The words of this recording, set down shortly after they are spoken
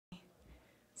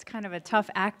It's kind of a tough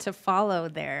act to follow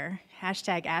there.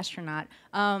 Hashtag astronaut.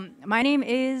 My name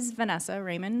is Vanessa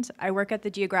Raymond. I work at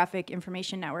the Geographic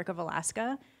Information Network of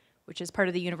Alaska, which is part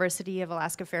of the University of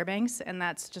Alaska Fairbanks, and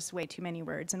that's just way too many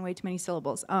words and way too many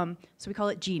syllables. So we call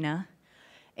it GINA.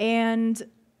 And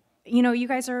you know, you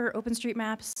guys are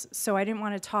OpenStreetMaps, so I didn't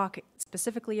want to talk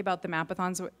specifically about the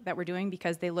mapathons that we're doing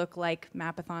because they look like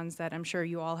mapathons that I'm sure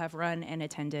you all have run and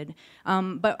attended.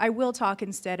 But I will talk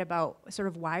instead about sort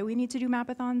of why we need to do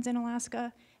mapathons in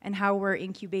Alaska and how we're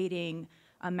incubating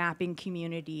a mapping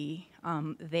community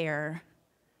there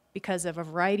because of a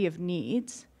variety of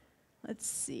needs. Let's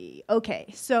see.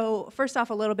 Okay, so first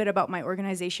off, a little bit about my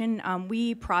organization.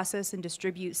 We process and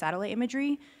distribute satellite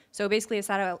imagery. So basically, a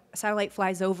satellite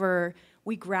flies over,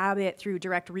 we grab it through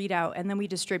direct readout, and then we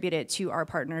distribute it to our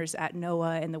partners at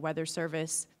NOAA and the Weather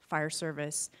Service, Fire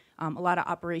Service, a lot of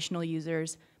operational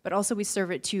users, but also we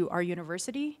serve it to our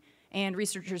university, and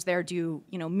researchers there do,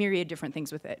 you know, myriad different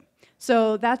things with it.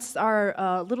 So that's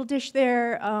our little dish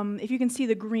there. If you can see,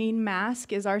 the green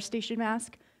mask is our station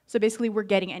mask. So basically, we're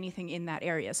getting anything in that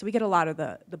area. So we get a lot of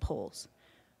the polls.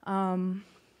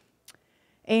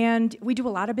 And we do a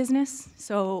lot of business.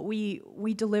 So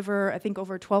we deliver, I think,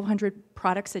 over 1,200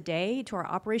 products a day to our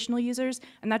operational users.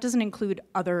 And that doesn't include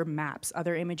other maps,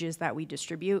 other images that we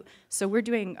distribute. So we're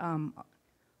doing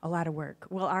a lot of work.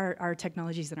 Well, our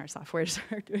technologies and our softwares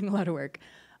are doing a lot of work.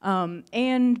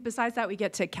 And besides that, we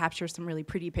get to capture some really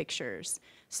pretty pictures.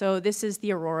 So this is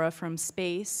the aurora from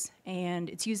space. And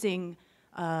it's using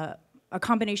a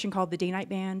combination called the day-night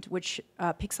band, which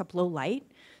picks up low light.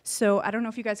 So I don't know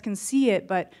if you guys can see it,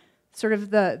 but sort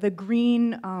of the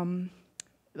green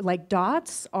like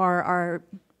dots are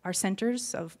our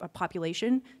centers of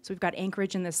population. So we've got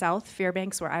Anchorage in the south,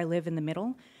 Fairbanks, where I live, in the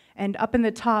middle. And up in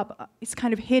the top, it's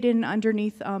kind of hidden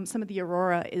underneath some of the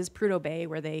aurora, is Prudhoe Bay,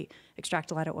 where they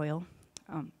extract a lot of oil.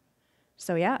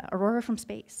 So yeah, aurora from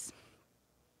space.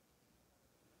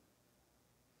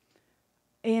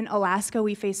 In Alaska,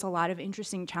 we face a lot of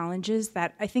interesting challenges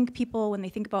that I think people, when they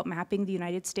think about mapping the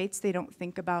United States, they don't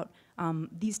think about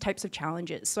these types of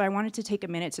challenges. So I wanted to take a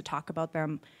minute to talk about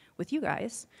them with you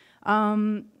guys.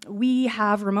 We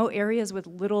have remote areas with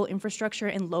little infrastructure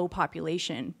and low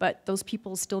population, but those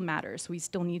people still matter. So we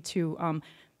still need to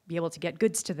be able to get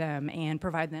goods to them and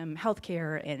provide them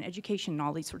healthcare and education and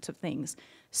all these sorts of things.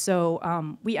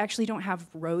 So we actually don't have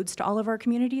roads to all of our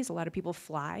communities. A lot of people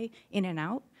fly in and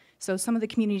out. So some of the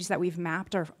communities that we've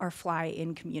mapped are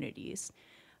fly-in communities.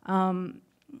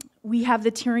 We have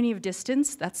the tyranny of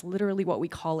distance. That's literally what we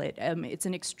call it. It's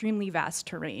an extremely vast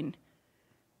terrain.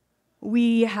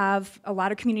 We have a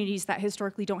lot of communities that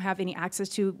historically don't have any access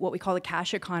to what we call the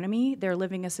cash economy. They're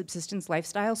living a subsistence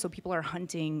lifestyle, so people are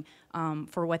hunting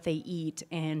for what they eat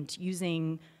and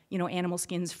using, you know, animal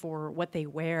skins for what they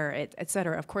wear, et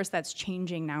cetera. Of course, that's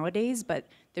changing nowadays, but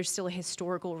there's still a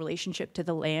historical relationship to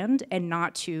the land and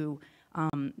not to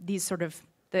these sort of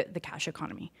the cash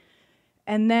economy.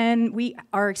 And then we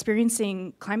are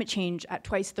experiencing climate change at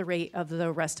twice the rate of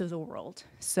the rest of the world.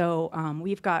 So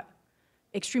we've got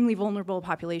extremely vulnerable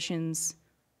populations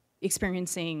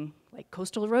experiencing like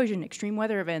coastal erosion, extreme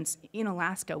weather events in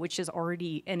Alaska, which is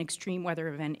already an extreme weather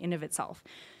event in of itself.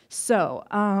 So,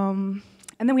 and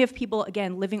then we have people,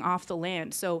 again, living off the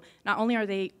land. So not only are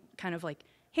they kind of like,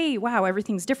 hey, wow,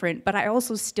 everything's different, but I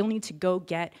also still need to go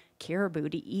get caribou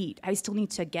to eat. I still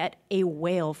need to get a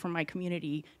whale from my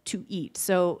community to eat.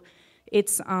 So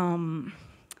it's,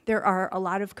 there are a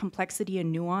lot of complexity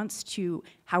and nuance to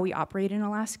how we operate in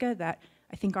Alaska that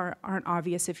I think aren't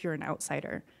obvious if you're an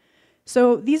outsider.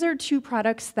 So these are two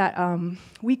products that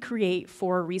we create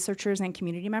for researchers and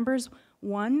community members.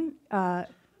 One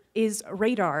is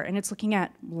radar, and it's looking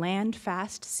at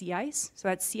land-fast sea ice. So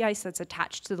that's sea ice that's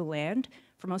attached to the land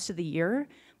for most of the year.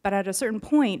 But at a certain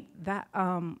point, that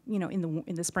you know,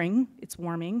 in the spring, it's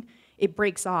warming, it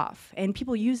breaks off, and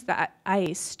people use that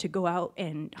ice to go out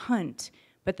and hunt.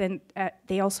 But then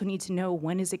they also need to know,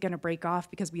 when is it going to break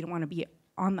off, because we don't want to be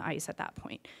on the ice at that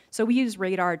point. So we use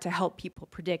radar to help people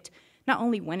predict not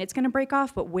only when it's going to break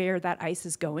off, but where that ice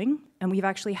is going. And we've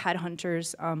actually had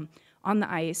hunters on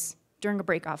the ice during a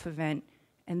break-off event,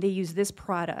 and they use this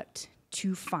product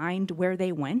to find where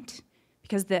they went,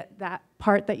 because that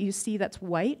part that you see that's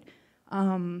white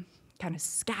kind of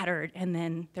scattered, and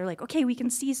then they're like, okay, we can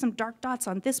see some dark dots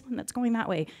on this one that's going that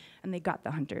way, and they got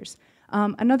the hunters.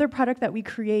 Another product that we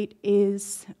create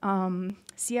is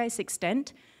sea ice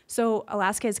extent. So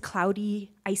Alaska is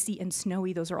cloudy, icy, and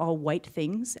snowy. Those are all white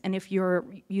things, and if you're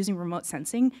using remote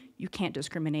sensing, you can't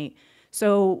discriminate.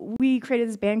 So we created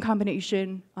this band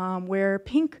combination where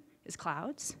pink is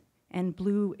clouds and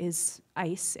blue is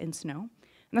ice and snow.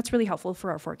 And that's really helpful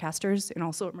for our forecasters and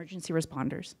also emergency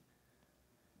responders.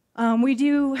 We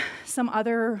do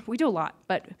a lot,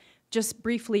 but just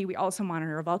briefly, we also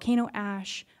monitor volcano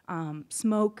ash,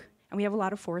 smoke, and we have a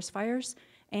lot of forest fires.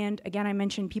 And again, I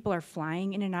mentioned people are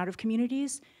flying in and out of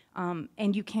communities,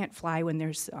 and you can't fly when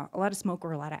there's a lot of smoke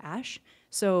or a lot of ash.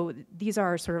 So these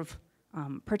are sort of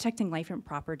protecting life and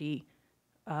property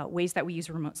ways that we use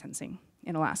remote sensing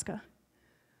in Alaska.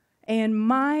 And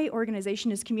my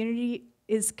organization is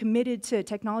committed to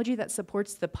technology that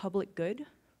supports the public good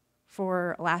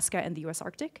for Alaska and the US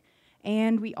Arctic.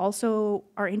 And we also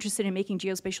are interested in making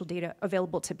geospatial data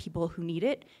available to people who need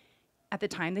it at the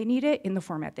time they need it, in the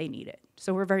format they need it.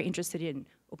 So we're very interested in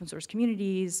open source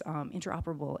communities,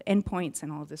 interoperable endpoints,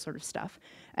 and all of this sort of stuff.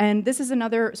 And this is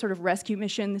another sort of rescue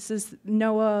mission. This is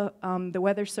NOAA, the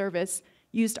Weather Service,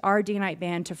 used our day-night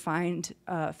band to find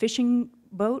a fishing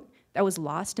boat that was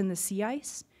lost in the sea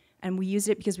ice. And we used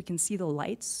it because we can see the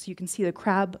lights. So you can see the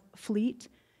crab fleet,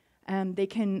 and they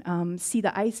can see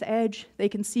the ice edge, they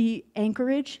can see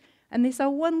anchorage, and they saw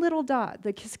one little dot,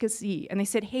 the Kiskasee, and they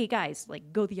said, hey guys,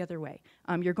 like go the other way.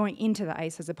 You're going into the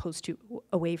ice as opposed to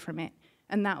away from it.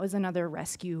 And that was another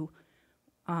rescue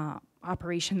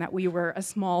operation that we were a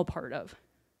small part of.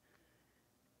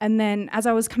 And then as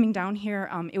I was coming down here,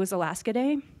 it was Alaska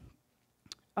Day.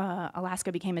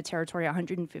 Alaska became a territory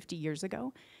 150 years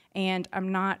ago. And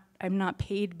I'm not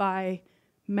paid by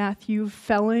Matthew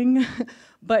Felling,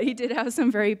 but he did have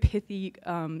some very pithy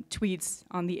tweets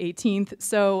on the 18th.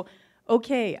 So,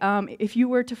 okay, if you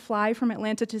were to fly from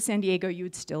Atlanta to San Diego, you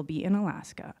would still be in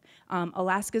Alaska.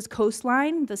 Alaska's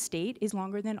coastline, the state, is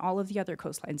longer than all of the other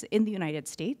coastlines in the United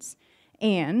States.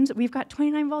 And we've got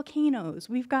 29 volcanoes.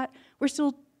 We're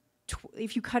still,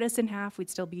 if you cut us in half, we'd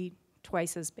still be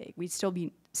twice as big. We'd still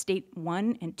be state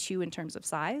 1 and 2 in terms of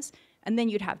size. And then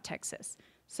you'd have Texas.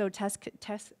 So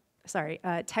Texans,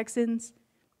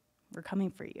 we're coming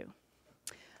for you.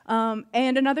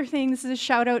 And another thing, this is a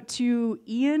shout out to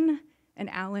Ian and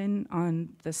Alan on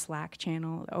the Slack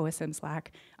channel, OSM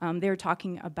Slack. They're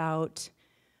talking about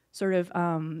sort of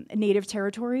native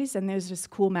territories, and there's this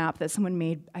cool map that someone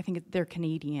made. I think they're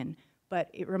Canadian, but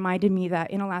it reminded me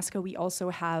that in Alaska we also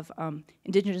have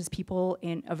indigenous people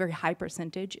in a very high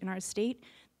percentage in our state.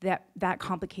 That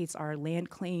complicates our land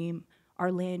claim,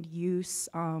 our land use,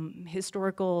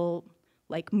 historical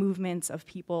like movements of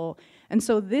people. And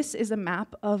so this is a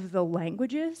map of the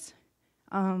languages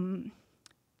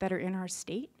that are in our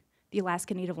state, the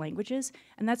Alaska Native languages.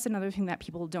 And that's another thing that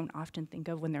people don't often think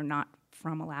of when they're not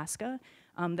from Alaska,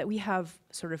 that we have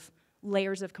sort of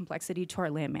layers of complexity to our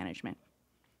land management.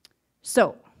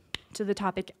 So, to the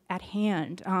topic at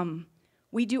hand,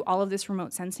 we do all of this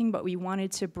remote sensing, but we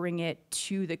wanted to bring it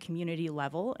to the community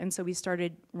level, and so we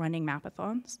started running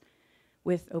mapathons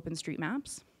with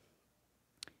OpenStreetMaps.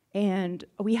 And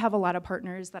we have a lot of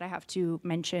partners that I have to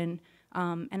mention,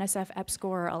 NSF,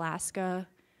 EPSCoR, Alaska,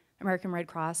 American Red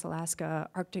Cross, Alaska,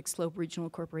 Arctic Slope Regional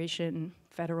Corporation,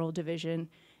 Federal Division,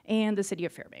 and the City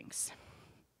of Fairbanks.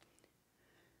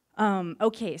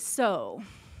 Okay, so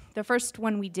the first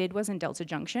one we did was in Delta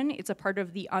Junction. It's a part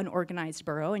of the unorganized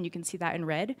borough, and you can see that in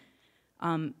red.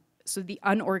 So the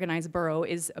unorganized borough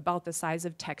is about the size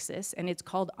of Texas, and it's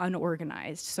called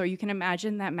unorganized. So you can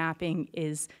imagine that mapping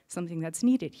is something that's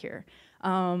needed here.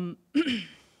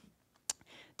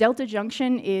 Delta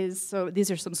Junction is, so these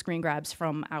are some screen grabs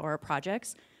from our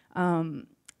projects,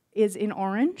 is in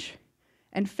orange,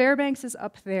 and Fairbanks is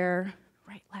up there,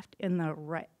 in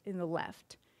the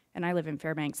left. And I live in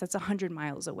Fairbanks, that's 100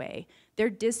 miles away. Their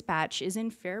dispatch is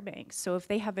in Fairbanks, so if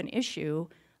they have an issue,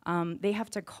 they have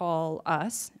to call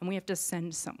us, and we have to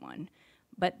send someone.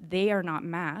 But they are not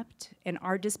mapped, and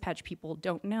our dispatch people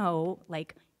don't know,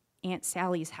 like, Aunt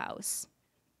Sally's house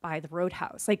by the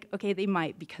roadhouse. Like, okay, they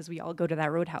might, because we all go to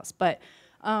that roadhouse, but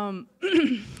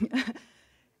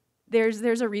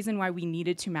there's a reason why we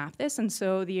needed to map this, and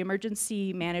so the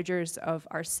emergency managers of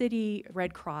our city,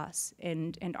 Red Cross,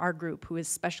 and our group, who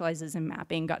specializes in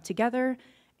mapping, got together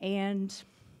and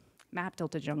mapped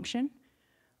Delta Junction.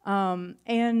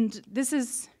 And this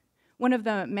is one of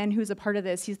the men who's a part of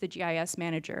this. He's the GIS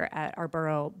manager at our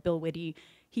borough, Bill Whitty.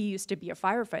 He used to be a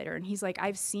firefighter, and he's like,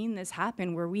 I've seen this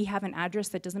happen where we have an address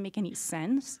that doesn't make any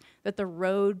sense, that the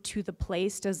road to the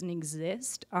place doesn't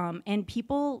exist, and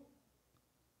people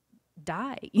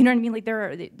die. You know what I mean?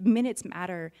 Like, minutes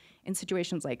matter in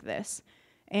situations like this.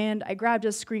 And I grabbed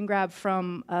a screen grab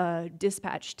from a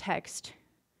dispatch text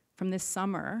from this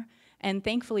summer, and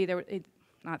thankfully,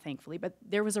 not thankfully, but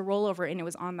there was a rollover and it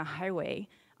was on the highway.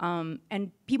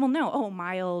 And people know, oh,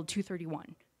 mile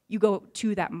 231. You go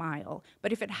to that mile.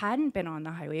 But if it hadn't been on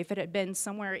the highway, if it had been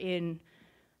somewhere in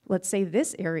let's say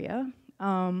this area,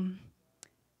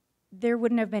 there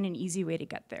wouldn't have been an easy way to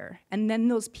get there. And then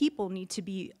those people need to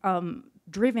be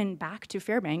driven back to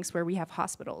Fairbanks where we have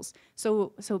hospitals.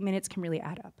 So minutes can really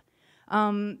add up.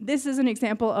 This is an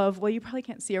example of, well, you probably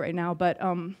can't see it right now, but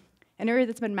an area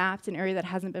that's been mapped, an area that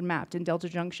hasn't been mapped in Delta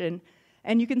Junction.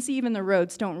 And you can see even the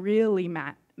roads don't really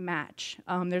match.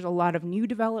 There's a lot of new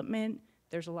development.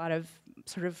 There's a lot of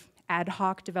sort of ad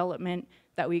hoc development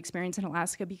that we experience in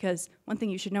Alaska, because one thing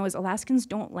you should know is Alaskans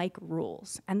don't like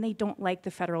rules and they don't like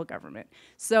the federal government.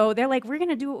 So they're like, we're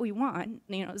gonna do what we want,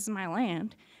 you know, this is my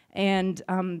land. And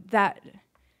that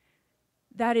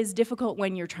is difficult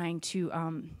when you're trying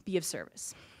to be of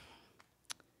service.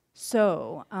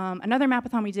 So another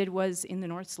mapathon we did was in the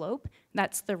North Slope.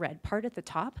 That's the red part at the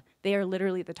top. They are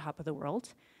literally at the top of the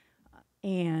world.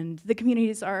 And the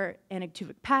communities are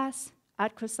Anaktuvik Pass,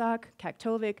 Atquissac,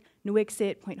 Kaktovik,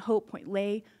 Nuiqsut, Point Hope, Point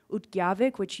Lay,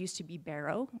 Utqiagvik, which used to be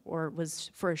Barrow, or was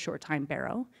for a short time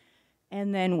Barrow,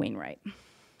 and then Wainwright.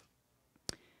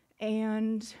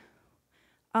 And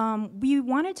we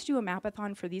wanted to do a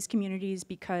mapathon for these communities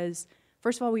because,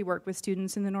 first of all, we work with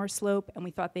students in the North Slope, and we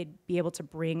thought they'd be able to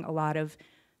bring a lot of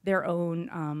their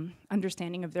own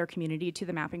understanding of their community to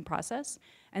the mapping process.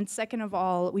 And second of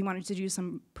all, we wanted to do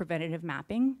some preventative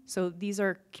mapping. So these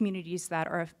are communities that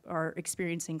are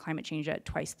experiencing climate change at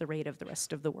twice the rate of the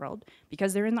rest of the world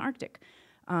because they're in the Arctic.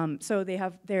 So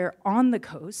they're on the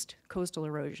coast, coastal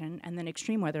erosion, and then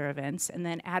extreme weather events, and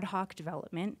then ad hoc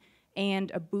development,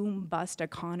 and a boom-bust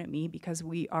economy because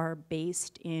we are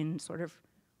based in sort of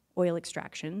oil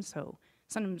extraction. So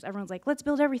sometimes everyone's like, let's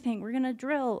build everything, we're gonna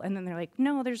drill. And then they're like,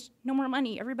 no, there's no more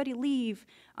money, everybody leave.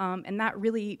 And that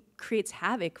really creates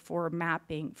havoc for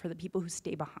mapping for the people who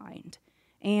stay behind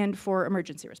and for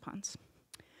emergency response.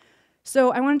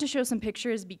 So I wanted to show some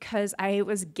pictures because I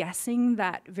was guessing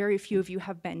that very few of you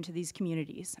have been to these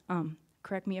communities.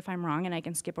 Correct me if I'm wrong and I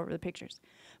can skip over the pictures.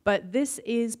 But this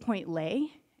is Point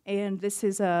Lay, and this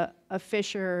is a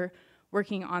fisher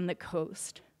working on the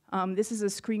coast. This is a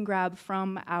screen grab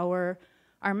from our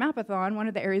mapathon, one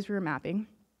of the areas we were mapping,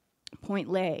 Point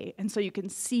Lay. And so you can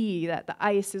see that the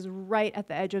ice is right at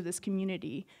the edge of this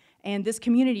community. And this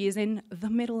community is in the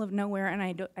middle of nowhere, and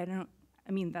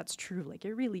I mean, that's true, like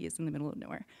it really is in the middle of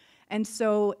nowhere. And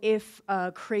so if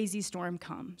a crazy storm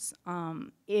comes,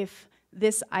 if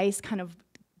this ice kind of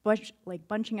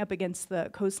bunching up against the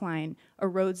coastline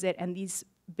erodes it and these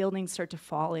buildings start to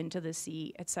fall into the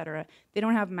sea, et cetera, they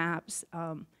don't have maps.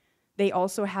 They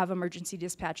also have emergency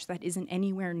dispatch that isn't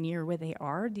anywhere near where they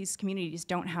are. These communities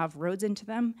don't have roads into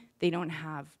them. They don't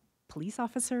have police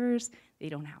officers. They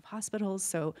don't have hospitals.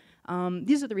 So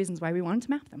these are the reasons why we wanted to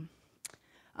map them.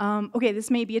 Okay, this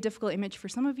may be a difficult image for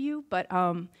some of you, but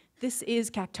this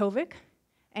is Kaktovik,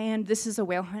 and this is a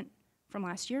whale hunt from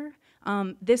last year.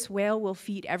 This whale will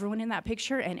feed everyone in that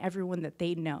picture and everyone that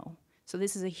they know. So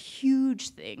this is a huge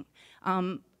thing.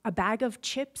 A bag of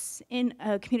chips in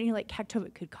a community like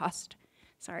Kaktovik could cost,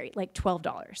 like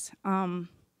 $12.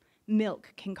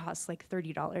 Milk can cost like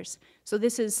 $30. So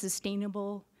this is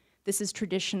sustainable, this is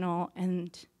traditional,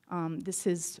 and this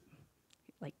is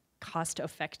like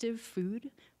cost-effective food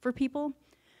for people.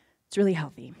 It's really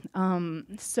healthy.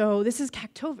 So this is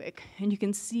Kaktovik, and you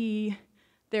can see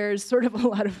there's sort of a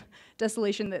lot of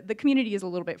desolation. The community is a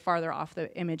little bit farther off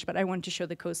the image, but I wanted to show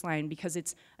the coastline because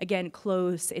it's, again,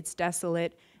 close, it's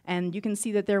desolate, and you can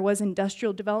see that there was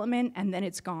industrial development and then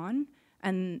it's gone.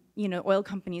 And you know, oil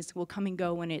companies will come and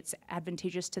go when it's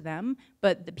advantageous to them,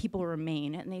 but the people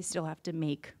remain and they still have to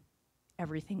make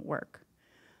everything work.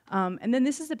 And then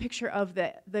this is a picture of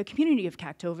the community of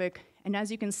Kaktovik, and as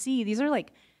you can see,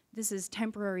 this is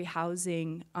temporary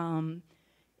housing.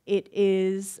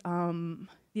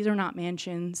 These are not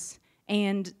mansions,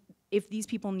 and if these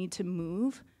people need to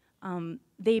move,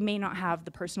 they may not have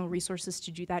the personal resources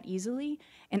to do that easily,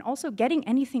 and also getting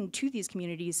anything to these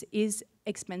communities is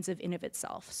expensive in of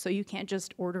itself, so you can't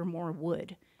just order more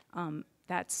wood.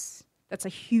 That's a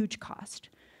huge cost.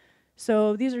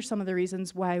 So these are some of the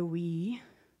reasons why we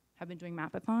have been doing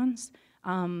mapathons.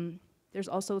 There's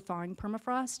also thawing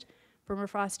permafrost.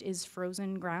 Permafrost is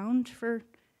frozen ground for,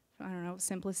 I don't know,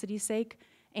 simplicity's sake,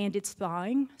 and it's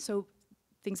thawing, so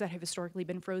things that have historically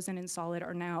been frozen and solid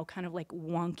are now kind of like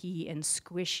wonky and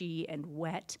squishy and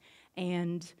wet,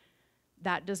 and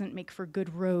that doesn't make for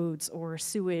good roads or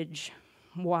sewage,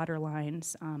 water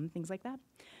lines, things like that.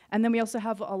 And then we also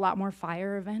have a lot more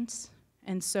fire events,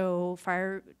 and so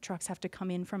fire trucks have to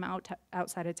come in from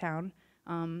outside of town,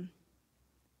 and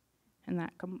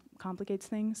that complicates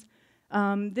things.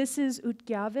 This is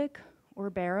Utqiagvik, or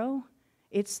Barrow,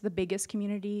 It's the biggest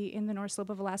community in the North Slope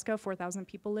of Alaska. 4,000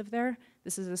 people live there.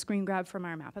 This is a screen grab from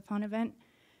our Mapathon event.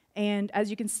 And as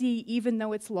you can see, even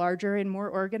though it's larger and more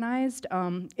organized,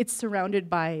 it's surrounded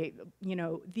by, you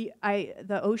know, the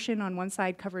ocean on one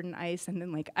side covered in ice, and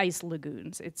then like ice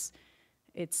lagoons.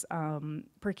 It's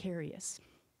precarious.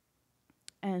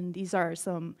 And these are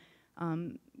some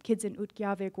kids in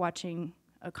Utqiagvik watching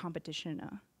a competition,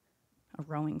 a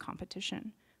rowing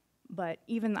competition. But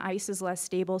even the ice is less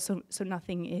stable, so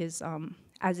nothing is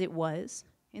as it was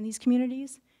in these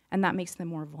communities, and that makes them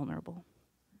more vulnerable.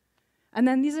 And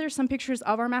then these are some pictures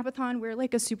of our Mapathon. We're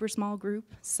like a super small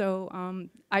group, so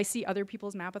I see other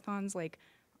people's Mapathons like,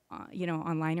 you know,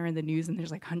 online or in the news, and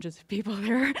there's like hundreds of people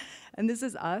there. And this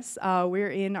is us.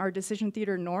 We're in our Decision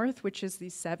Theater North, which is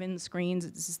these 7 screens.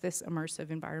 It's this immersive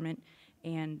environment,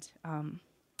 and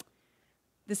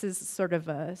this is sort of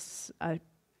a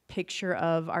picture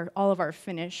of all of our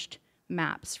finished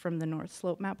maps from the North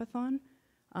Slope Mapathon.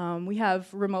 We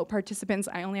have remote participants.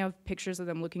 I only have pictures of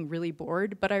them looking really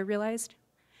bored, but I realized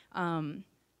when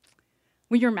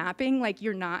you're mapping, like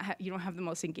you don't have the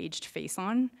most engaged face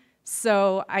on.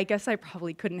 So I guess I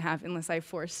probably couldn't have unless I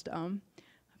forced a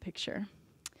picture.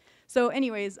 So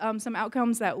anyways, some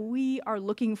outcomes that we are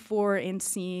looking for and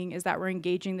seeing is that we're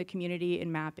engaging the community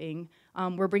in mapping.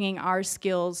 We're bringing our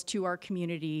skills to our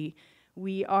community.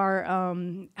 We are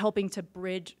helping to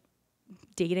bridge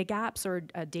data gaps, or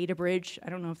a data bridge. I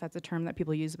don't know if that's a term that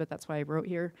people use, but that's why I wrote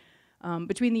here.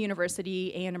 Between the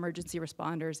university and emergency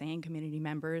responders and community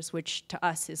members, which to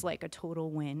us is like a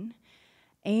total win.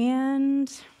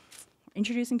 And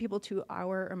introducing people to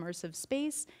our immersive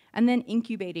space, and then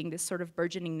incubating this sort of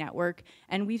burgeoning network.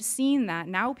 And we've seen that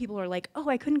now people are like, oh,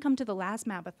 I couldn't come to the last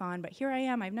Mapathon, but here I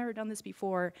am, I've never done this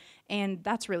before. And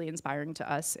that's really inspiring to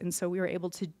us. And so we were able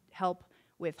to help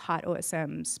with Hot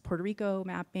OSM's Puerto Rico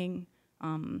mapping.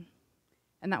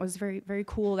 And that was very, very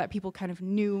cool that people kind of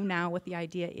knew now what the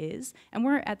idea is. And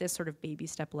we're at this sort of baby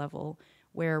step level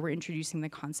where we're introducing the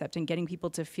concept and getting people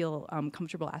to feel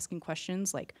comfortable asking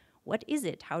questions like, what is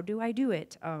it? How do I do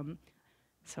it?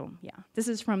 So yeah, this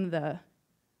is from the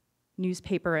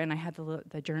newspaper, and I had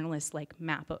the journalist like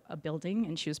map a building,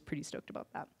 and she was pretty stoked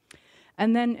about that.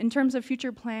 And then in terms of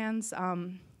future plans,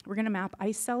 we're gonna map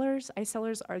ice cellars. Ice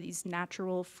cellars are these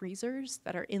natural freezers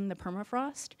that are in the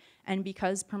permafrost, and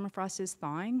because permafrost is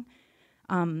thawing,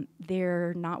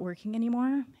 they're not working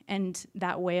anymore, and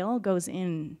that whale goes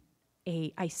in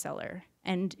a ice cellar.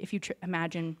 And if you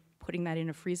imagine putting that in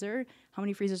a freezer, how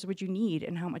many freezers would you need,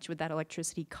 and how much would that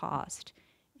electricity cost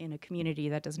in a community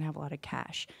that doesn't have a lot of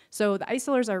cash? So the ice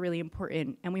cellars are really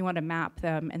important, and we want to map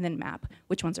them and then map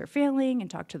which ones are failing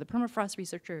and talk to the permafrost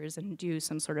researchers and do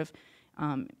some sort of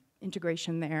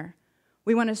integration there.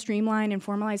 We want to streamline and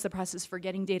formalize the process for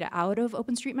getting data out of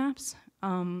OpenStreetMaps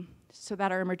so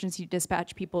that our emergency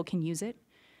dispatch people can use it.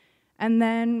 And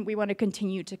then we want to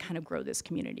continue to kind of grow this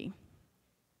community.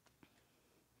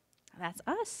 That's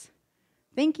us.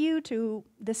 Thank you to,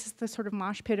 this is the sort of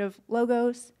mosh pit of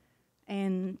logos,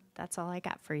 and that's all I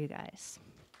got for you guys.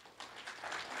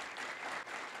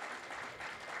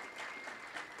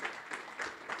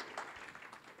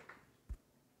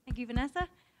 Thank you, Vanessa.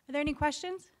 Are there any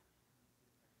questions? Is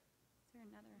there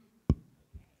another?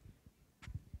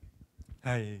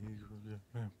 Hi.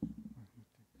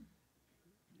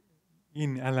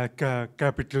 In Alaska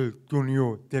capital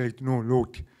Tunio, there is no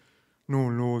road,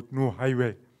 no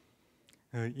highway.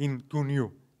 In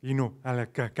Tunio,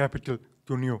 Alaska capital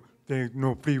Tunio, there is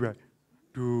no freeway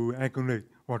to accommodate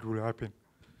what will happen.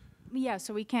 Yeah,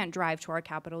 so we can't drive to our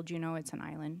capital, Juneau, it's an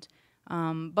island.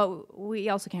 But we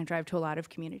also can't drive to a lot of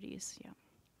communities, yeah.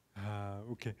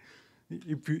 Okay.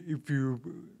 If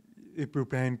you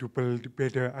plan to build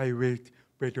better highways,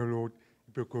 better road,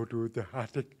 if you go to the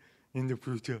Arctic in the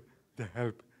future, the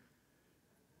help.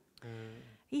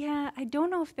 Yeah, I don't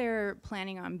know if they're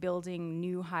planning on building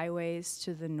new highways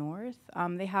to the north.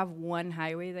 They have one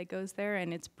highway that goes there,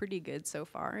 and it's pretty good so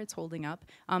far. It's holding up.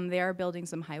 They are building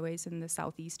some highways in the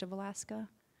southeast of Alaska,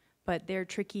 but they're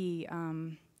tricky.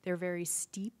 They're very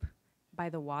steep by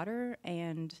the water,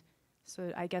 and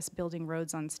so I guess building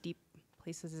roads on steep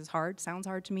places is hard. Sounds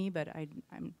hard to me, but I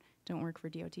don't work for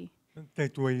DOT.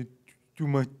 That's why too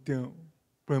much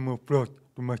permafrost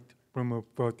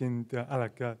in the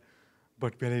Alaska,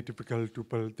 but very difficult to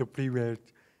build the freeways,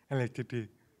 electricity.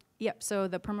 Yep, so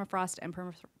the permafrost and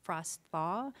permafrost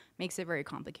thaw makes it very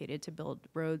complicated to build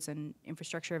roads and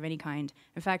infrastructure of any kind.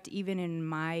 In fact, even in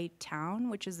my town,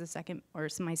 which is the second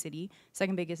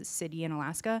biggest city in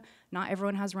Alaska, not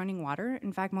everyone has running water.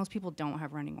 In fact, most people don't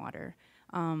have running water.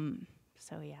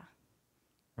 So yeah.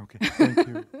 Okay, thank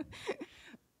you.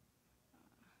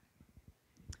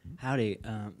 Howdy.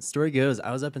 Story goes,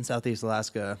 I was up in Southeast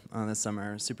Alaska this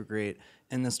summer, super great.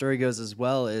 And the story goes as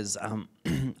well is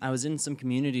I was in some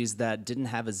communities that didn't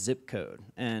have a zip code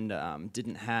and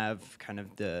didn't have kind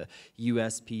of the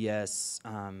USPS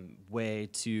way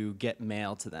to get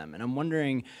mail to them. And I'm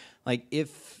wondering, like,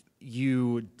 if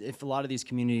a lot of these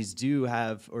communities do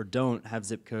have or don't have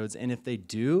zip codes, and if they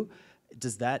do,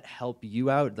 does that help you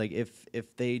out? Like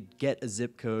if they get a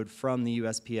zip code from the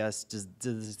USPS,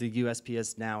 does the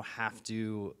USPS now have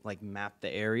to like map the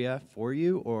area for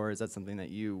you, or is that something that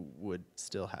you would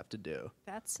still have to do?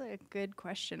 That's a good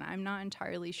question. I'm not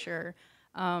entirely sure.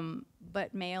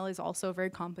 But mail is also very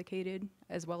complicated,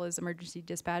 as well as emergency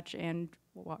dispatch and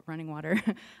running water.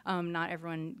 Not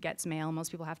everyone gets mail.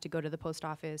 Most people have to go to the post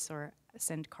office or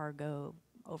send cargo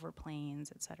over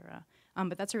planes, etc.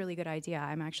 But that's a really good idea.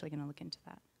 I'm actually going to look into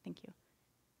that. Thank you.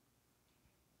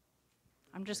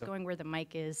 I'm just going where the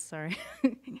mic is, sorry.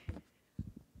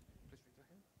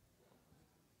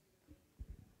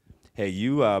 Hey,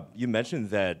 you mentioned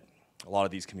that a lot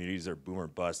of these communities are boom or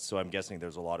bust, so I'm guessing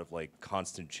there's a lot of like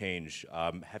constant change.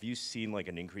 Have you seen like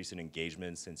an increase in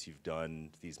engagement since you've done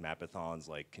these mapathons,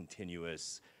 like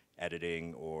continuous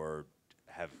editing, or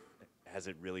has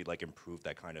it really like improved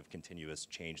that kind of continuous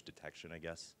change detection, I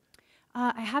guess?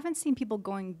 I haven't seen people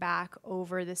going back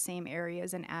over the same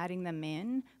areas and adding them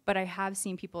in, but I have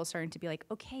seen people starting to be like,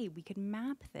 okay, we could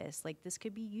map this, like this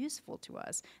could be useful to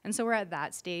us. And so we're at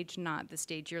that stage, not the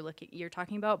stage you're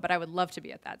talking about, but I would love to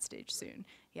be at that stage soon.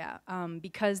 Yeah,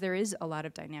 because there is a lot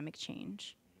of dynamic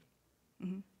change.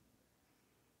 Mm-hmm.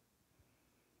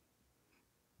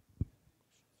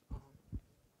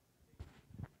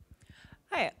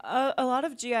 Hi. A lot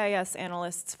of GIS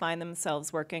analysts find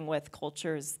themselves working with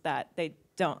cultures that they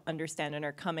don't understand and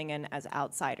are coming in as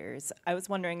outsiders. I was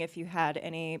wondering if you had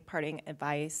any parting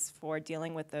advice for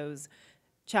dealing with those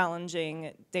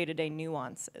challenging day-to-day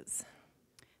nuances.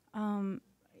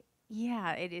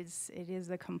 Yeah, it is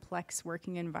a complex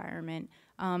working environment.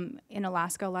 In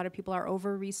Alaska, a lot of people are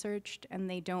over-researched and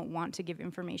they don't want to give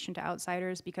information to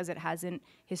outsiders because it hasn't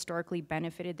historically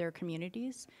benefited their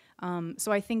communities.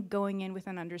 So I think going in with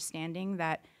an understanding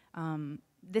that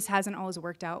this hasn't always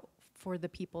worked out for the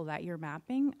people that you're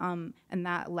mapping, and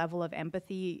that level of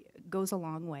empathy goes a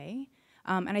long way.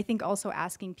 And I think also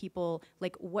asking people,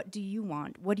 like, what do you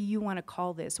want? What do you want to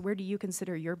call this? Where do you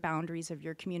consider your boundaries of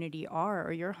your community are,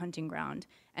 or your hunting ground?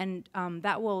 And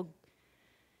that will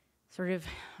sort of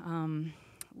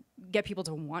get people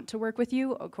to want to work with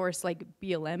you. Of course, like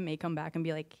BLM may come back and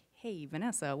be like, hey,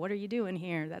 Vanessa, what are you doing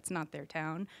here? That's not their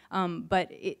town.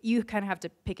 But you kind of have to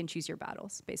pick and choose your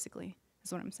battles, basically,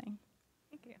 is what I'm saying.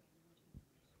 Thank you.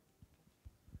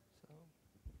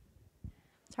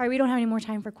 Sorry, we don't have any more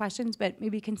time for questions, but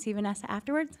maybe you can see Vanessa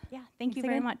afterwards. Yeah, thank you Thanks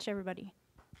very again. much, everybody.